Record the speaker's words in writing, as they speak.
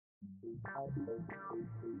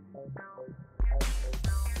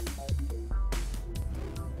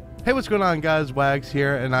Hey, what's going on, guys? Wags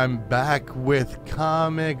here, and I'm back with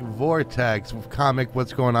Comicvortex Comic.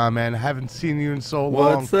 What's going on, man? Haven't seen you in so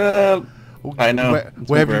long. What's up? I know.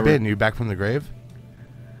 Where have you been? You back from the grave?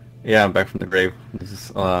 Yeah, I'm back from the grave. This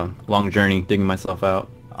is a long journey, digging myself out.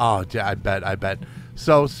 Oh, yeah, I bet.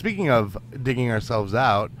 So, speaking of digging ourselves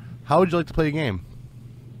out, how would you like to play a game?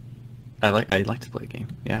 I'd like to play a game.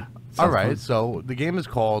 Yeah. All right. So the game is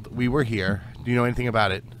called We Were Here. Do you know anything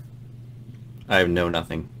about it? I know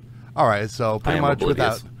nothing. All right. So pretty much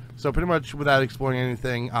oblivious. without exploring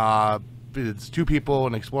anything, it's two people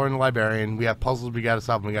and exploring the librarian. We have puzzles we got to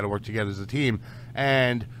solve, and we got to work together as a team.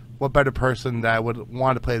 And what better person that would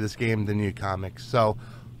want to play this game than you, Comics? So,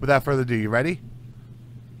 without further ado, you ready?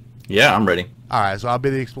 Yeah, I'm ready. All right. So I'll be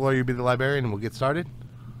the explorer, you be the librarian, and we'll get started.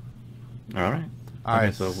 All right. All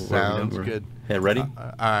right. So sounds good. Hey, ready?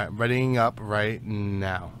 All right. Readying up right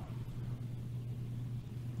now.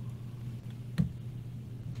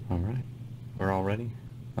 All right. We're all ready.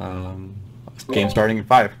 Game starting in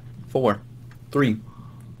 5, 4, 3,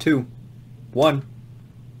 2, 1.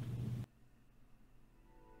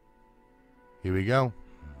 Here we go.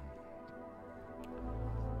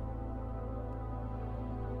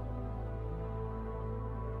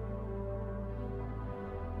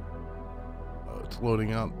 Oh, it's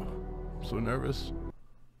loading up. I'm so nervous.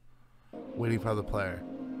 Waiting for the player.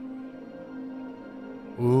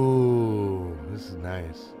 Ooh, this is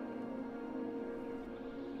nice.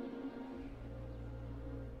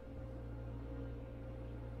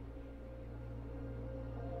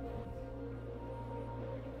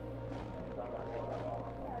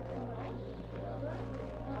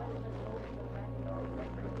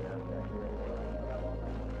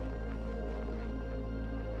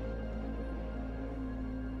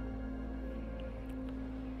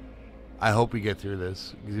 I hope we get through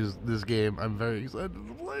this. This game, I'm very excited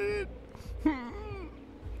to play it.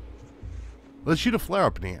 Let's shoot a flare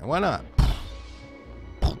up in here. Why not?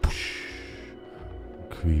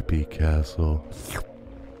 Creepy castle.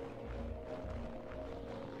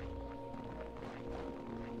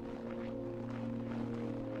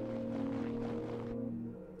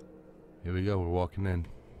 Here we go. We're walking in.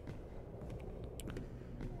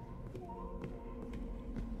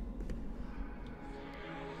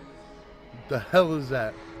 The hell is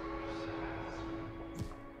that?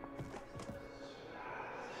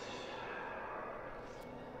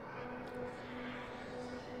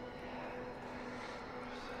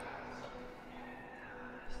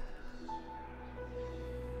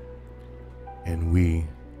 And we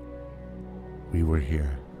were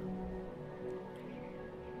here.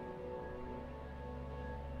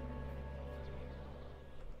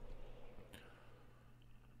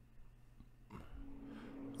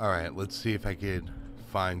 Alright, let's see if I could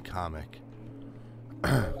find Comic.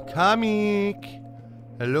 Comic!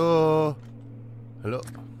 Hello? Hello?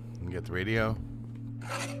 Let me get the radio.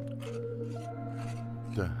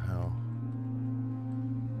 What the hell?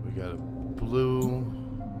 We got a blue...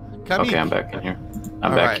 Comic! Okay, I'm back in here.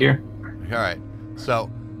 I'm back here. Alright. So,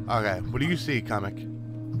 okay, what do you see, Comic?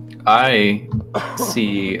 I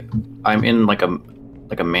see... I'm in like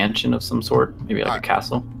a mansion of some sort. Maybe like a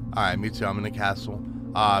castle. Alright, me too. I'm in a castle.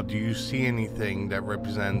 Do you see anything that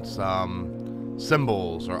represents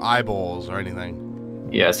symbols or eyeballs or anything?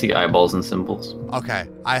 Yeah, I see eyeballs and symbols. Okay,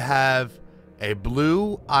 I have a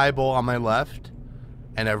blue eyeball on my left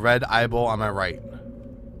and a red eyeball on my right.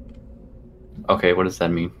 Okay, what does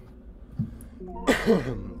that mean?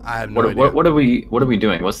 I have no idea. What are we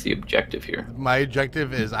doing? What's the objective here? My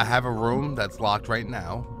objective is I have a room that's locked right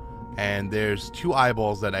now, and there's two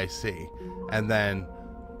eyeballs that I see, and then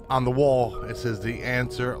on the wall, it says the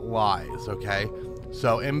answer lies, okay?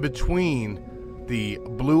 So in between the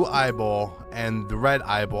blue eyeball and the red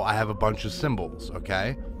eyeball, I have a bunch of symbols,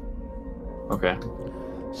 okay? Okay.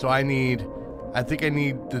 So I think I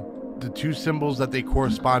need the two symbols that they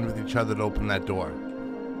correspond with each other to open that door.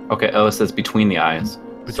 Okay, oh, it says between the eyes.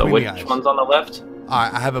 So which one's on the left?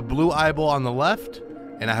 I have a blue eyeball on the left,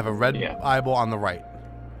 and I have a red eyeball on the right.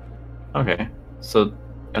 Okay. So,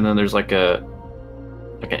 and then there's like an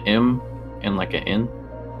M and like an N.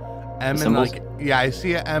 M and like, yeah, I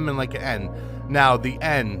see an M and like an N. Now the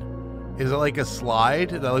N, is it like a slide?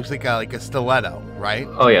 That looks like a stiletto, right?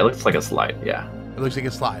 Oh yeah, it looks like a slide. Yeah. It looks like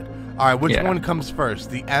a slide. All right, which one comes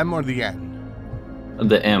first, the M or the N?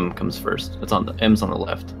 The M comes first. M's on the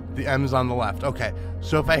left. The M's on the left. Okay,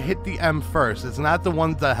 so if I hit the M first, it's not the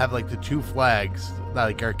ones that have like the two flags that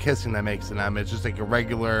like are kissing that makes an M. It's just like a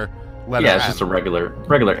regular letter. Yeah, it's just a regular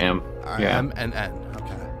M. All right, yeah. M and N.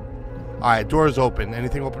 Okay. All right, door's open.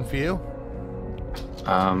 Anything open for you?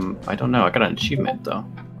 I don't know. I got an achievement though.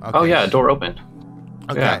 Okay. Oh yeah, door opened.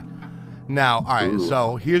 Okay. Yeah. Now, all right. Ooh.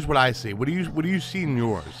 So here's what I see. What do you see in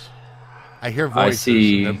yours? I hear voices.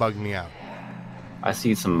 see- And they're bugging me out. I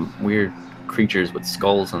see some weird creatures with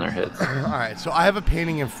skulls on their heads. All right. So I have a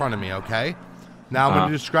painting in front of me. Okay. Now I'm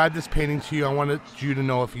going to describe this painting to you. I wanted you to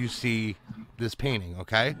know if you see this painting.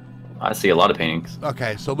 Okay. I see a lot of paintings.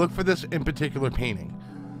 Okay. So look for this in particular painting.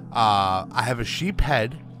 I have a sheep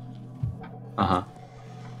head. Uh-huh.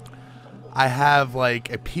 I have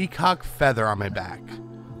like a peacock feather on my back.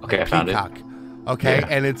 Okay, I found it. Okay, Yeah.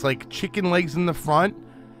 and it's like chicken legs in the front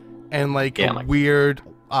and like Yeah, a like- weird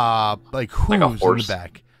like hooves in the horse?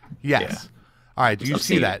 back. Yes. Yeah. All right, do you I've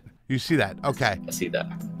see seen that? You see that? Okay. I see that.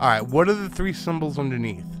 All right, what are the 3 symbols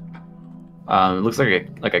underneath? It looks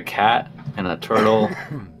like a cat and a turtle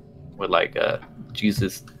with like a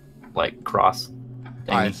Jesus like cross thingy.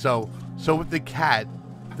 All right, so with the cat,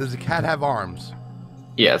 does the cat have arms?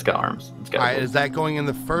 Yeah, it's got arms. It's got All right, is that going in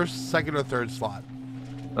the first, second, or third slot?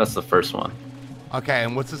 That's the first one. Okay,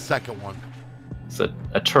 and what's the second one? It's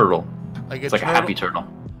a turtle. Like It's like a happy turtle.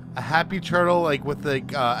 A happy turtle, like with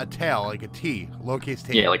like a tail, like a T, lowercase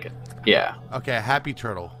t. Yeah, yeah. Okay, a happy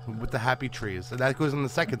turtle with the happy trees. And that goes in the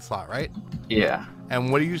second slot, right? Yeah.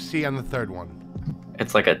 And what do you see on the third one?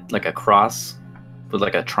 It's like a cross with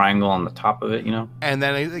like a triangle on the top of it, you know? And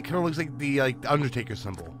then it kind of looks like the Undertaker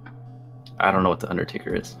symbol. I don't know what the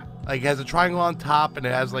Undertaker is. Like it has a triangle on top, and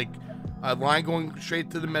it has like a line going straight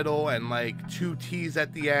to the middle, and like 2 T's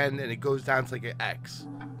at the end, and it goes down to like an X,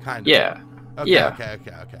 kind of. Yeah. Okay, Yeah. okay,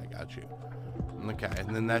 I got you. Okay,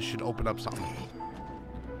 and then that should open up something.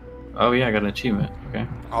 Oh yeah, I got an achievement. Okay.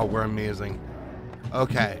 Oh, we're amazing.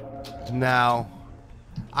 Okay, now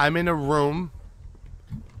I'm in a room.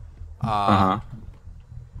 Uh-huh.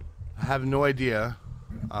 I have no idea.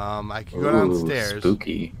 I can go downstairs.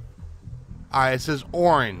 Spooky. All right, it says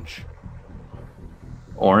orange,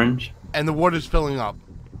 Orange? and the water's filling up.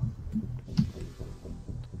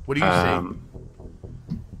 What do you see?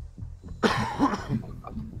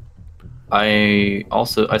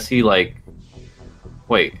 I see like,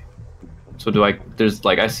 wait, so there's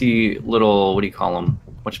like, I see little, what do you call them?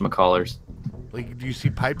 Whatchamacallers? Like, do you see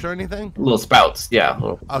pipes or anything? Little spouts, yeah.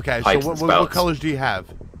 Little Okay, so pipes what and spouts. colors do you have?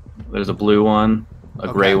 There's a blue one, a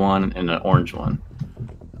Okay. gray one, and an orange one.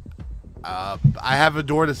 I have a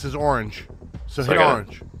door that says orange. So So hit I gotta-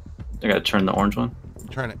 orange. I gotta turn the orange one.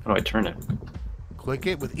 Turn it. How do I turn it? Click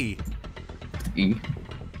it with E. E.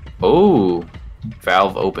 Oh,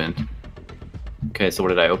 valve opened. Okay, so what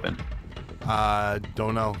did I open?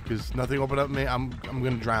 Don't know, because nothing opened up me. I'm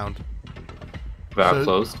gonna drown. Valve So-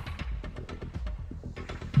 closed.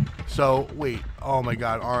 So wait. Oh my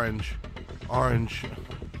God, orange.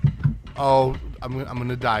 Oh, I'm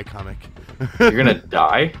gonna die, comic. You're gonna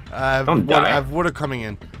die? Don't I die. have water coming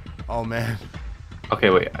in. Oh man. Okay,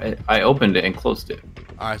 wait. I opened it and closed it.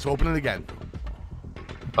 All right, so open it again.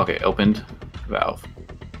 Okay, opened. Valve.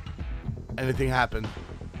 Anything happened?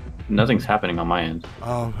 Nothing's happening on my end.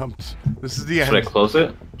 Oh, this is the end. Should I close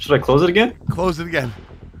it? Should I close it again? Close it again.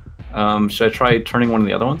 Should I try turning one of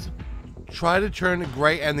the other ones? Try to turn the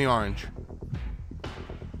gray and the orange.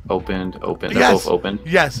 Opened. They're Yes. both open.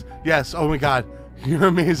 Yes. Oh my God, you're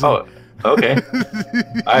amazing. Oh, okay.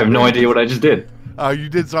 I have no idea what I just did. You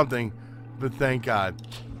did something, but thank God.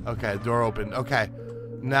 Okay, door open. Okay,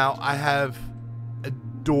 now I have a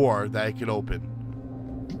door that I can open.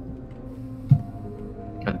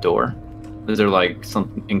 A door? Is there like some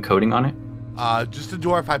encoding on it? Just a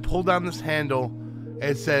door. If I pull down this handle,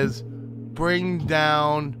 it says, "Bring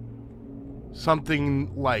down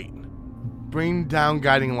something light. Bring down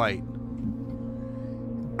guiding light."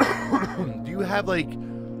 Do you have like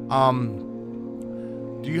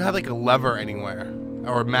a lever anywhere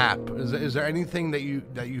or a map? Is there anything that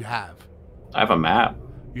you have? I have a map.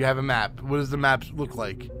 You have a map. What does the map look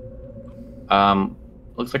like?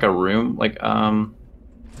 Looks like a room. Like,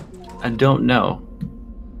 I don't know.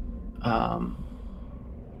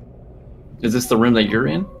 Is this the room that you're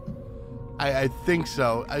in? I think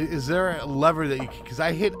so. Is there a lever that you? Because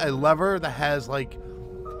I hit a lever that has like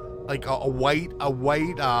a white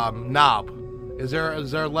knob. Is there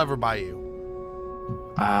a lever by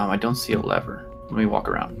you? I don't see a lever. Let me walk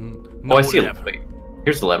around. No Oh, I see a lever. lever. Wait,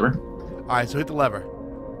 here's the lever. All right, so hit the lever.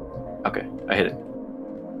 Okay, I hit it.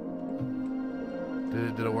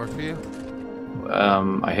 Did it work for you?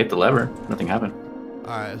 I hit the lever. Nothing happened.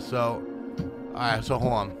 All right, so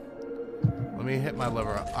hold on. Let me hit my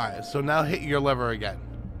lever. All right, so now hit your lever again.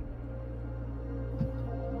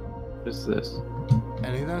 What is this?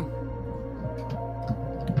 Anything?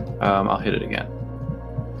 I'll hit it again.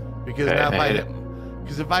 Because Okay, now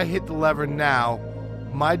if I hit the lever now,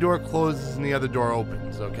 my door closes and the other door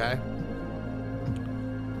opens, okay?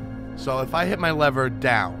 So if I hit my lever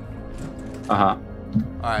down. Uh-huh.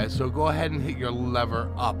 Alright, so go ahead and hit your lever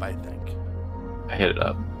up, I think. I hit it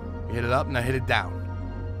up. You hit it up, now hit it down.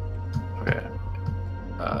 Okay.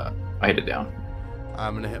 I hit it down.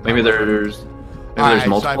 I'm gonna hit my Maybe lever. there's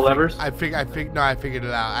multiple so levers? I figured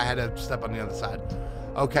it out. I had to step on the other side.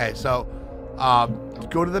 Okay, so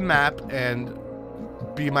go to the map and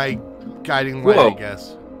be my guiding light, I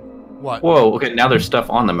guess. What? Whoa, okay, now there's stuff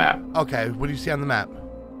on the map. Okay, what do you see on the map?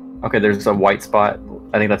 Okay, there's a white spot.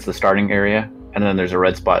 I think that's the starting area. And then there's a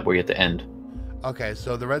red spot where you hit the end. Okay,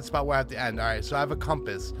 so the red spot where I have to end. All right, so I have a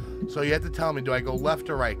compass. So you have to tell me, do I go left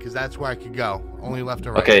or right? Because that's where I could go. Only left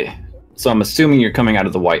or right. Okay, so I'm assuming you're coming out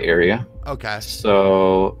of the white area. Okay.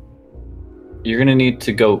 So you're going to need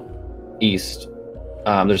to go east.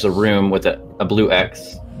 There's a room with a blue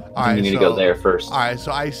X. All right, you need to go there first. All right,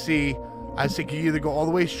 so I see can you either go all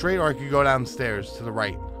the way straight or I could go downstairs to the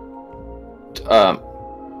right.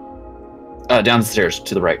 Downstairs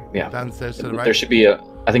to the right, yeah. Downstairs to the right? There should be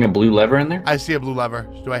I think a blue lever in there. I see a blue lever.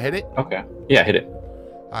 Do I hit it? Okay. Yeah, hit it.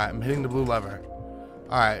 All right, I'm hitting the blue lever.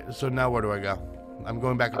 All right, so now where do I go? I'm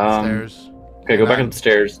going back up the stairs. Okay, go back up the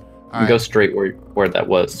stairs and go straight where that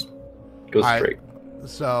was. Go straight.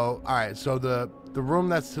 So, all right, so the room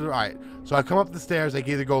that's to the right. So I come up the stairs. I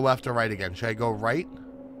can either go left or right again. Should I go right?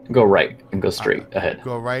 Go right and go straight ahead.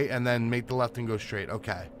 Go right and then make the left and go straight.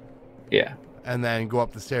 Okay. Yeah. And then go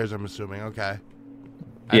up the stairs, I'm assuming. Okay.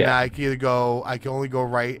 And now I can only go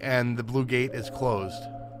right, and the blue gate is closed.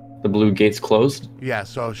 The blue gate's closed? Yeah,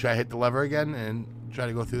 so should I hit the lever again and try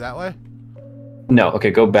to go through that way? No,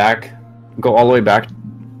 okay, go back. Go all the way back,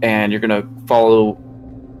 and you're going to follow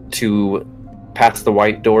past the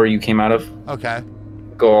white door you came out of. Okay.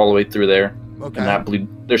 Go all the way through there. Okay. And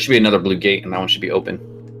there should be another blue gate, and that one should be open.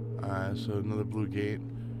 Alright, so another blue gate.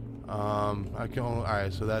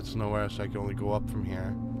 Alright, so that's nowhere, so I can only go up from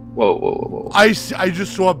here. Whoa. I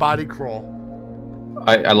just saw a body crawl.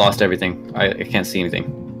 I lost everything. I can't see anything.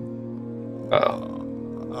 Try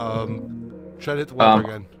to hit the lever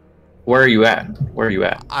again. Where are you at?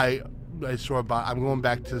 I saw a body. I'm going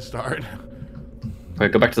back to the start. Okay,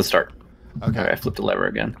 go back to the start. Okay. I flipped the lever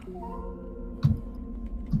again.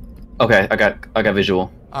 Okay, I got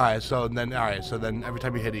visual. Alright, so then every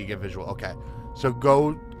time you hit it, you get visual. Okay. So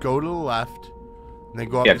go to the left, and then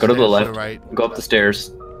go up. Yeah, go to the left. To the right. Go up the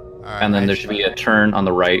stairs, and then there should be a turn on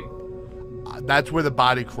the right. That's where the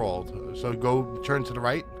body crawled. So go turn to the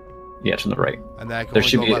right. Yeah, to the right. And then there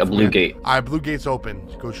should be a blue gate. Alright, blue gate's open.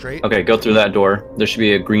 Go straight. Okay, go through that door. There should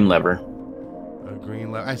be a green lever. A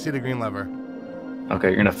green lever. I see the green lever. Okay,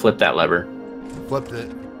 you're gonna flip that lever. Flipped it.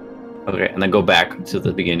 Okay, and then go back to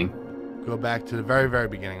the beginning. Go back to the very, very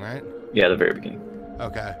beginning, right? Yeah, the very beginning.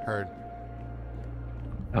 Okay, heard.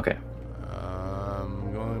 Okay.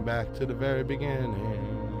 Going back to the very beginning.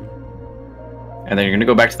 And then you're gonna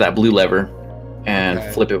go back to that blue lever and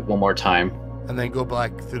flip it one more time. And then go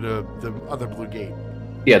back through the other blue gate.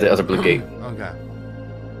 Yeah, the other blue gate. Okay.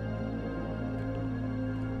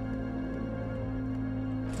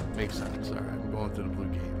 Makes sense. All right, I'm going through the blue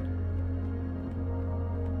gate.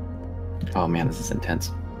 Oh man, this is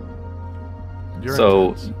intense. You're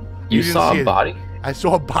so intense. you saw a body? I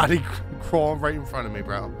saw a body crawling right in front of me,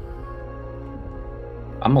 bro.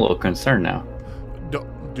 I'm a little concerned now.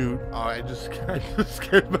 Dude, I just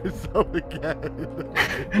scared myself again.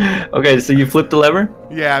 Okay, so you flipped the lever?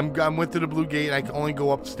 Yeah, I'm went through the blue gate. I can only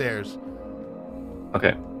go upstairs.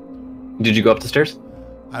 Okay. Did you go up the stairs?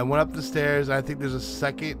 I went up the stairs. I think there's a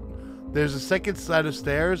second set of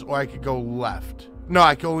stairs, or I could go left. No,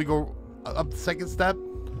 I can only go up the second step.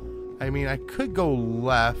 I mean, I could go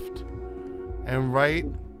left and right.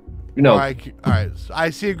 No. All right. So I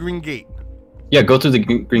see a green gate. Yeah, go through the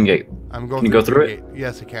green gate. I'm going. Can you go through it? Gate.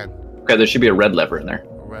 Yes, I can. Okay, there should be a red lever in there.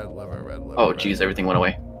 Red lever. Oh, jeez, everything went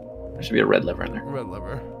away. There should be a red lever in there. Red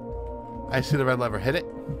lever. I see the red lever. Hit it.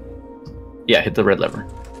 Yeah, hit the red lever.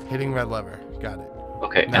 Hitting red lever. Got it.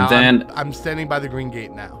 Okay, now and then I'm standing by the green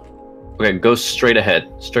gate now. Okay, go straight ahead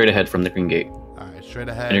from the green gate. All right, straight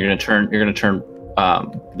ahead. And you're gonna turn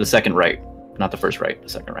the second right, not the first right, the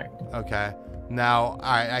second right. Okay. Now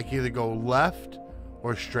I can either go left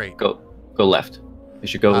or straight. Go left. You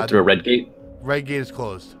should go through a red gate. Red gate is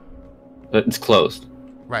closed. It's closed.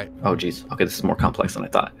 Right. Oh jeez. Okay, this is more complex than I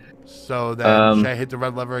thought. So then should I hit the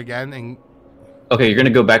red lever again and? Okay, you're gonna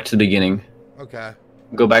go back to the beginning. Okay.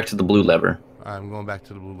 Go back to the blue lever. I'm going back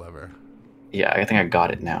to the blue lever. Yeah, I think I got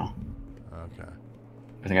it now. Okay.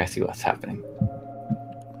 I think I see what's happening.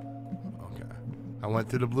 Okay. I went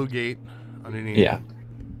through the blue gate underneath. Yeah.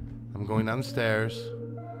 I'm going down the stairs.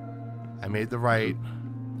 I made the right.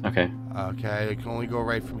 Okay. Okay, I can only go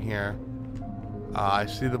right from here. I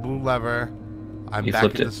see the blue lever. I'm You back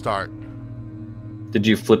flipped at the it. start. Did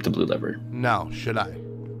you flip the blue lever? No, should I?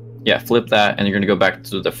 Yeah, flip that, and you're gonna go back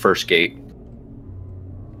to the first gate.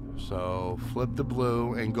 So flip the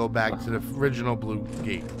blue and go back to the original blue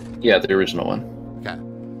gate. Yeah, the original one. Okay.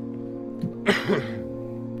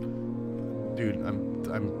 Dude, I'm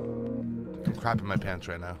crapping my pants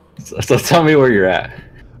right now. So tell me where you're at.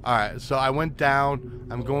 All right, so I went down.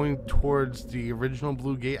 I'm going towards the original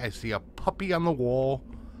blue gate. I see a puppy on the wall.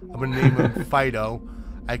 I'm gonna name him Fido.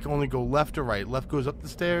 I can only go left or right. Left goes up the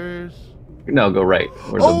stairs. No, go right,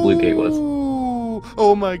 where the blue gate was.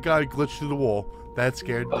 Oh my god, glitched through the wall. That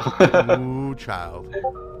scared the ooh child.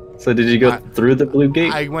 So did you go through the blue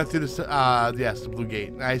gate? I went through the yes, the blue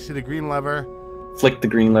gate. I see the green lever. Flick the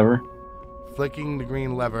green lever. Flicking the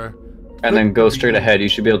green lever. And then go straight ahead. You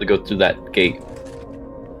should be able to go through that gate.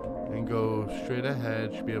 And go straight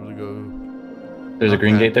ahead. Should be able to go. There's a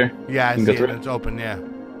green gate there? Yeah, I you can see go through it. It's open, yeah.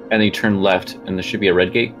 And then you turn left, and there should be a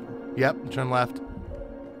red gate. Yep, turn left.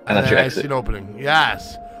 And that's your I exit. see an opening.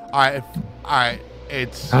 Yes. Alright, alright.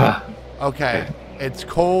 It's okay. It's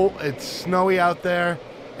cold, it's snowy out there,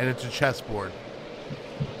 and it's a chessboard.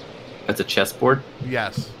 That's a chessboard?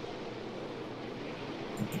 Yes.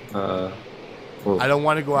 Whoa. I don't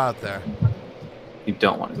want to go out there. You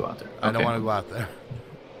don't want to go out there. Okay. I don't want to go out there.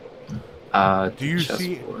 Do you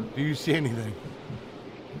see anything?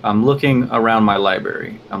 I'm looking around my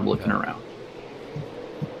library. I'm looking around.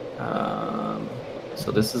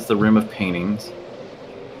 So this is the room of paintings.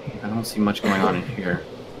 I don't see much going on in here.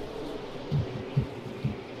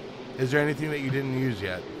 Is there anything that you didn't use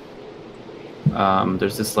yet?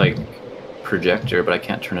 There's this like projector, but I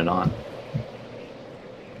can't turn it on.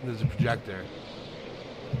 There's a projector.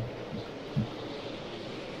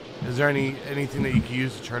 Is there anything that you can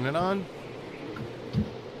use to turn it on?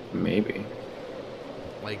 Maybe.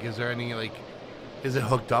 Like, is there any, like, is it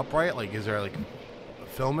hooked up right? Like, is there, like, a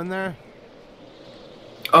film in there?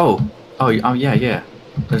 Oh, yeah.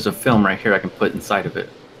 There's a film right here I can put inside of it.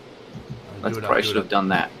 I probably should have done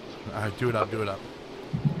that. Alright, do it up.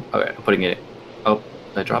 Okay, I'm putting it in. Oh,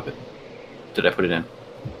 did I drop it? Did I put it in?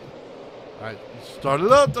 Alright, start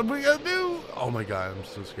it up. What are we gonna do? Oh my god, I'm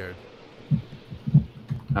so scared.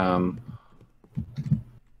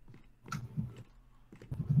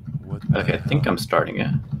 Okay, I think I'm starting it.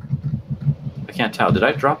 I can't tell. Did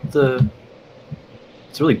I drop the...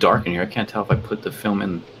 It's really dark in here. I can't tell if I put the film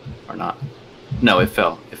in or not. No, it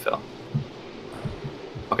fell. It fell.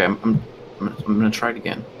 Okay, I'm gonna try it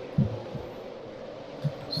again.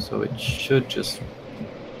 So it should just...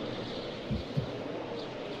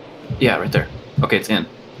 Yeah, right there. Okay, it's in.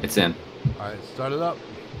 It's in. Alright, start it up.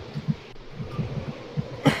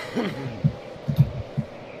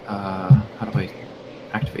 How do I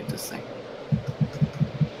activate this thing?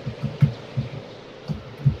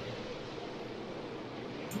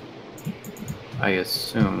 I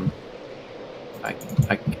assume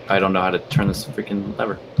I don't know how to turn this freaking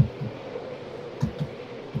lever.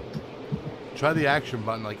 Try the action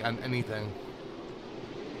button, like, on anything.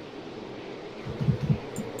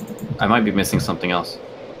 I might be missing something else.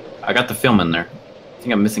 I got the film in there. I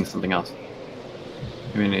think I'm missing something else.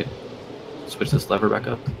 Maybe I need to switch this lever back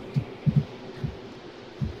up.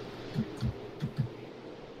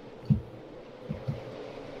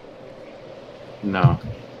 No.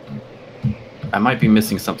 I might be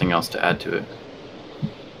missing something else to add to it.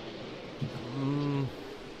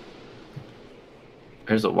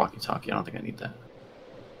 There's a walkie-talkie. I don't think I need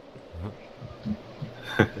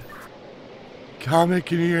that. Comic,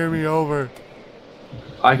 can you hear me? Over.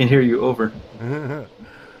 I can hear you. Over.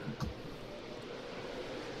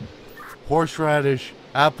 Horseradish,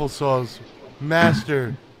 applesauce,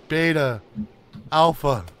 master, beta,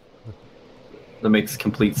 alpha. That makes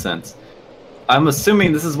complete sense. I'm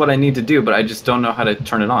assuming this is what I need to do, but I just don't know how to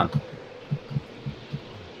turn it on.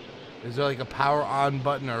 Is there like a power on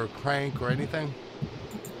button or a crank or anything?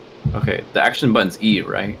 Okay, the action button's E,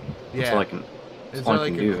 right? Yeah. That's all I can, is there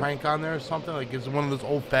like a crank on there or something? Like, is it one of those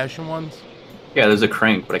old-fashioned ones? Yeah, there's a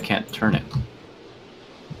crank, but I can't turn it.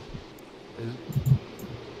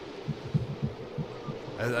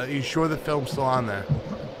 Are you sure the film's still on there?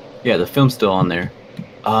 Yeah, the film's still on there.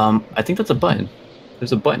 I think that's a button.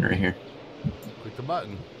 There's a button right here. Click the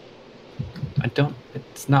button.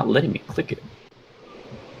 It's not letting me click it.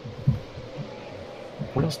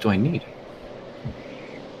 What else do I need?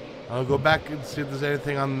 I'll go back and see if there's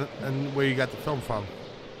anything on and where you got the film from.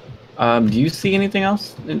 Do you see anything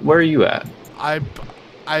else? Where are you at?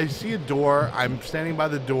 I see a door. I'm standing by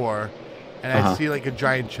the door, and I see like a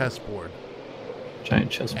giant chessboard.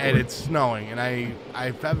 Giant chessboard. And it's snowing, and I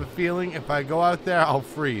have a feeling if I go out there, I'll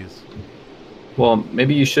freeze. Well,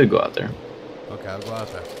 maybe you should go out there. Okay, I'll go out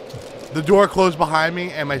there. The door closed behind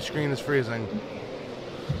me, and my screen is freezing.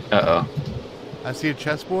 Uh-oh. I see a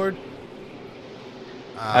chessboard.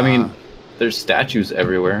 I mean, there's statues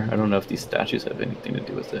everywhere. I don't know if these statues have anything to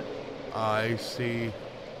do with it. I see.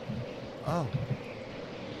 Oh.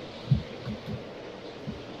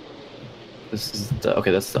 This is the...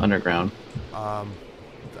 Okay, that's the underground.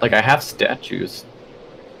 Like, I have statues.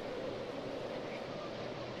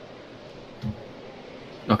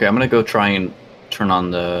 Okay, I'm gonna go try and turn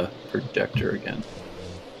on the projector again.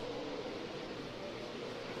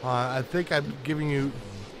 I think I'm giving you...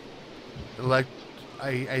 Like,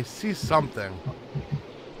 I see something.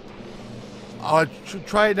 Oh,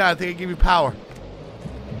 try it now. I think I give you power.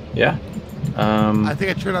 Yeah? I think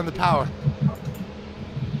I turned on the power.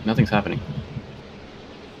 Nothing's happening.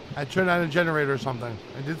 I turned on a generator or something.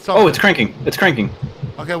 I did something. Oh, it's cranking. It's cranking.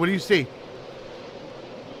 Okay, what do you see?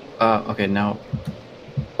 Okay, now...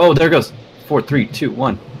 Oh, there it goes. 4, 3, 2,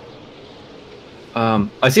 1.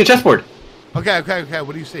 I see a chessboard. Okay.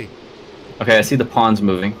 What do you see? Okay, I see the pawns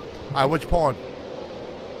moving. Alright, which pawn?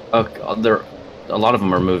 There, a lot of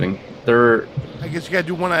them are moving. They're... I guess you gotta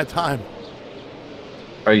do one at a time.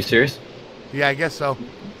 Are you serious? Yeah, I guess so.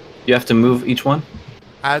 You have to move each one?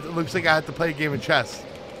 It looks like I have to play a game of chess.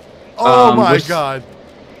 Oh my god.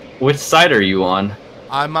 Which side are you on?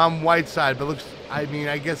 I'm on white side, but looks... I mean,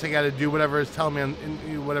 I guess I gotta do whatever it's telling me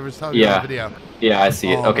in whatever's telling me on the video. Yeah, I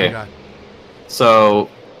see it. Oh okay. My god. So,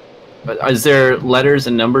 is there letters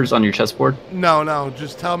and numbers on your chessboard? No.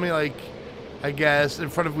 Just tell me, like, I guess, in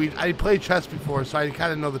front of... I played chess before, so I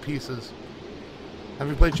kind of know the pieces. Have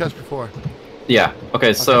you played chess before? Yeah.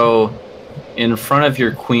 Okay, so in front of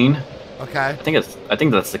your queen... Okay. I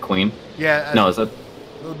think that's the queen. Yeah. No, is that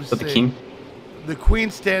the king? The queen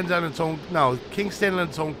stands on its own... No, king stands on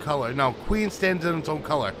its own color. No, queen stands on its own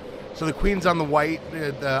color. So the queen's on the white...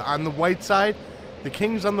 on the white side. The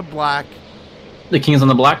king's on the black. The king's on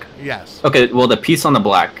the black? Yes. Okay, well, the piece on the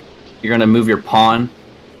black, you're going to move your pawn...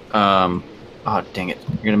 oh, dang it.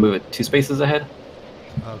 You're going to move it 2 spaces ahead?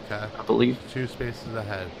 Okay. I believe. 2 spaces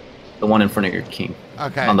ahead. The one in front of your king.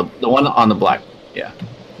 Okay. On the one on the black. Yeah.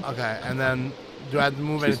 Okay, and then do I have to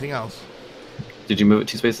move anything else? Did you move it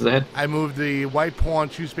 2 spaces ahead? I moved the white pawn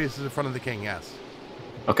 2 spaces in front of the king, yes.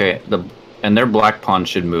 Okay, and their black pawn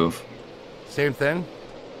should move. Same thing?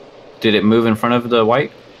 Did it move in front of the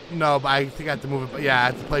white? No, but I think I have to move it. But yeah, I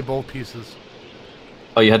have to play both pieces.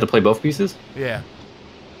 Oh, you had to play both pieces? Yeah.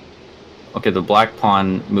 Okay, the black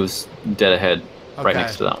pawn moves dead ahead, right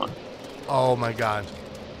next to that one. Oh my god.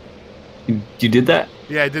 You did that?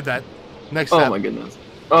 Yeah, I did that. Next step. Oh my goodness.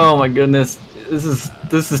 Oh my goodness.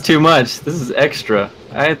 This is too much. This is extra.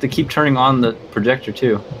 I have to keep turning on the projector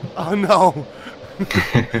too. Oh no.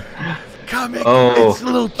 Comic. Oh. It's a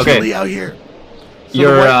little chilly out here.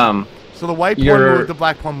 So so the white pawn moved, the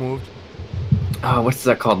black pawn moved. What's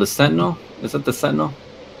that called? The sentinel? Is that the sentinel?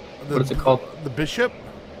 What is it called? The bishop?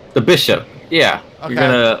 The bishop. Yeah.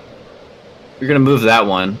 Okay. You're gonna move that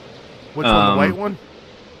one. Which one? The white one?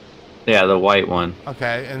 Yeah, the white one.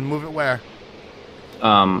 Okay, and move it where?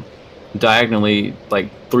 Diagonally, like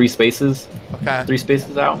 3 spaces. Okay. 3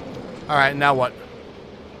 spaces out. All right, now what?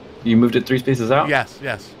 You moved it 3 spaces out? Yes.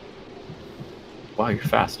 Wow, you're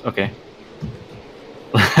fast. Okay.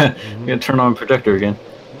 I'm gonna turn on projector again.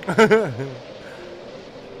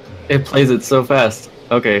 It plays it so fast.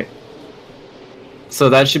 Okay. So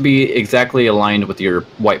that should be exactly aligned with your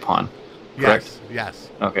white pawn, correct? Yes.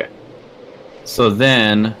 Okay. So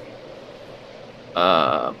then,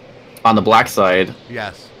 on the black side,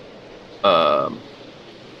 yes.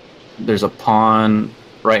 There's a pawn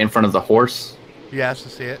right in front of the horse. Yes, I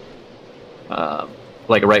see it.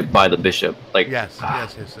 Like right by the bishop. Like yes, I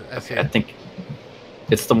see it. I think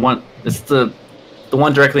it's the one. It's the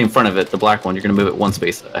one directly in front of it. The black one. You're gonna move it 1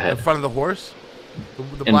 space ahead. In front of the horse.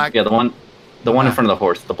 The black. Yeah, the one in front of the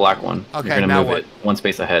horse. The blak one. Okay, you're gonna now move it 1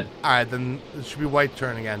 space ahead. All right, then it should be white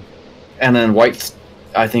turn again. And then white.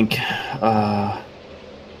 I think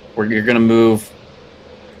where you're gonna move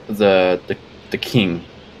the king.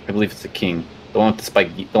 I believe it's the king. The one with the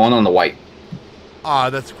spike. The one on the white.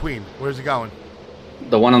 That's queen. Where's it going?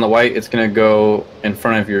 The one on the white, it's gonna go in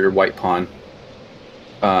front of your white pawn,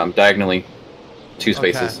 diagonally, 2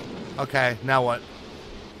 spaces. Okay. Now what?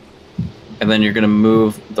 And then you're gonna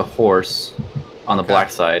move the horse on the black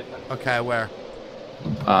side. Okay, where?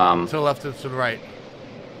 To the left or to the right?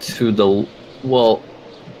 To the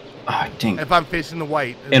dang. If I'm facing the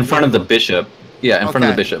white. In front of the bishop. Yeah, in front of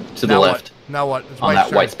the bishop to the left. Now what? It's on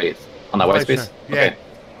that white space. On that white Vice space? chair. Yeah. Okay.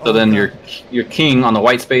 So then God. your king on the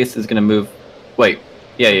white space is gonna move. Wait.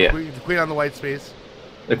 Yeah. The queen on the white space.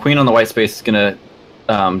 The queen on the white space is gonna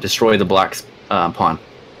destroy the black pawn.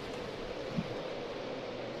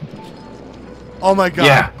 Oh my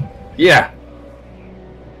god. Yeah.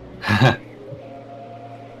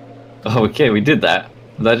 Okay, we did that.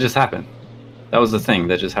 That just happened. That was the thing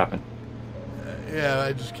that just happened. Yeah,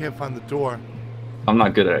 I just can't find the door. I'm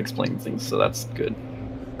not good at explaining things, so that's good.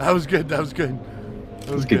 That was good. That was good.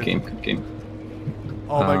 That was Good game. Good game.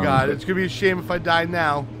 Oh my god, it's gonna be a shame if I die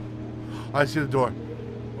now. Oh, I see the door.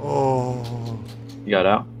 Oh. You got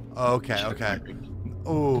out? Okay. Okay.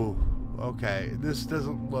 Oh. Okay. This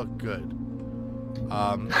doesn't look good.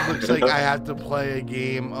 Looks like I have to play a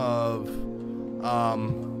game of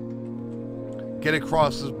get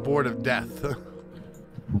across this board of death.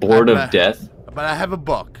 Board of death? But I have a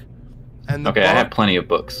book. And the okay, book, I have plenty of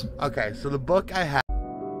books. Okay, so the book I have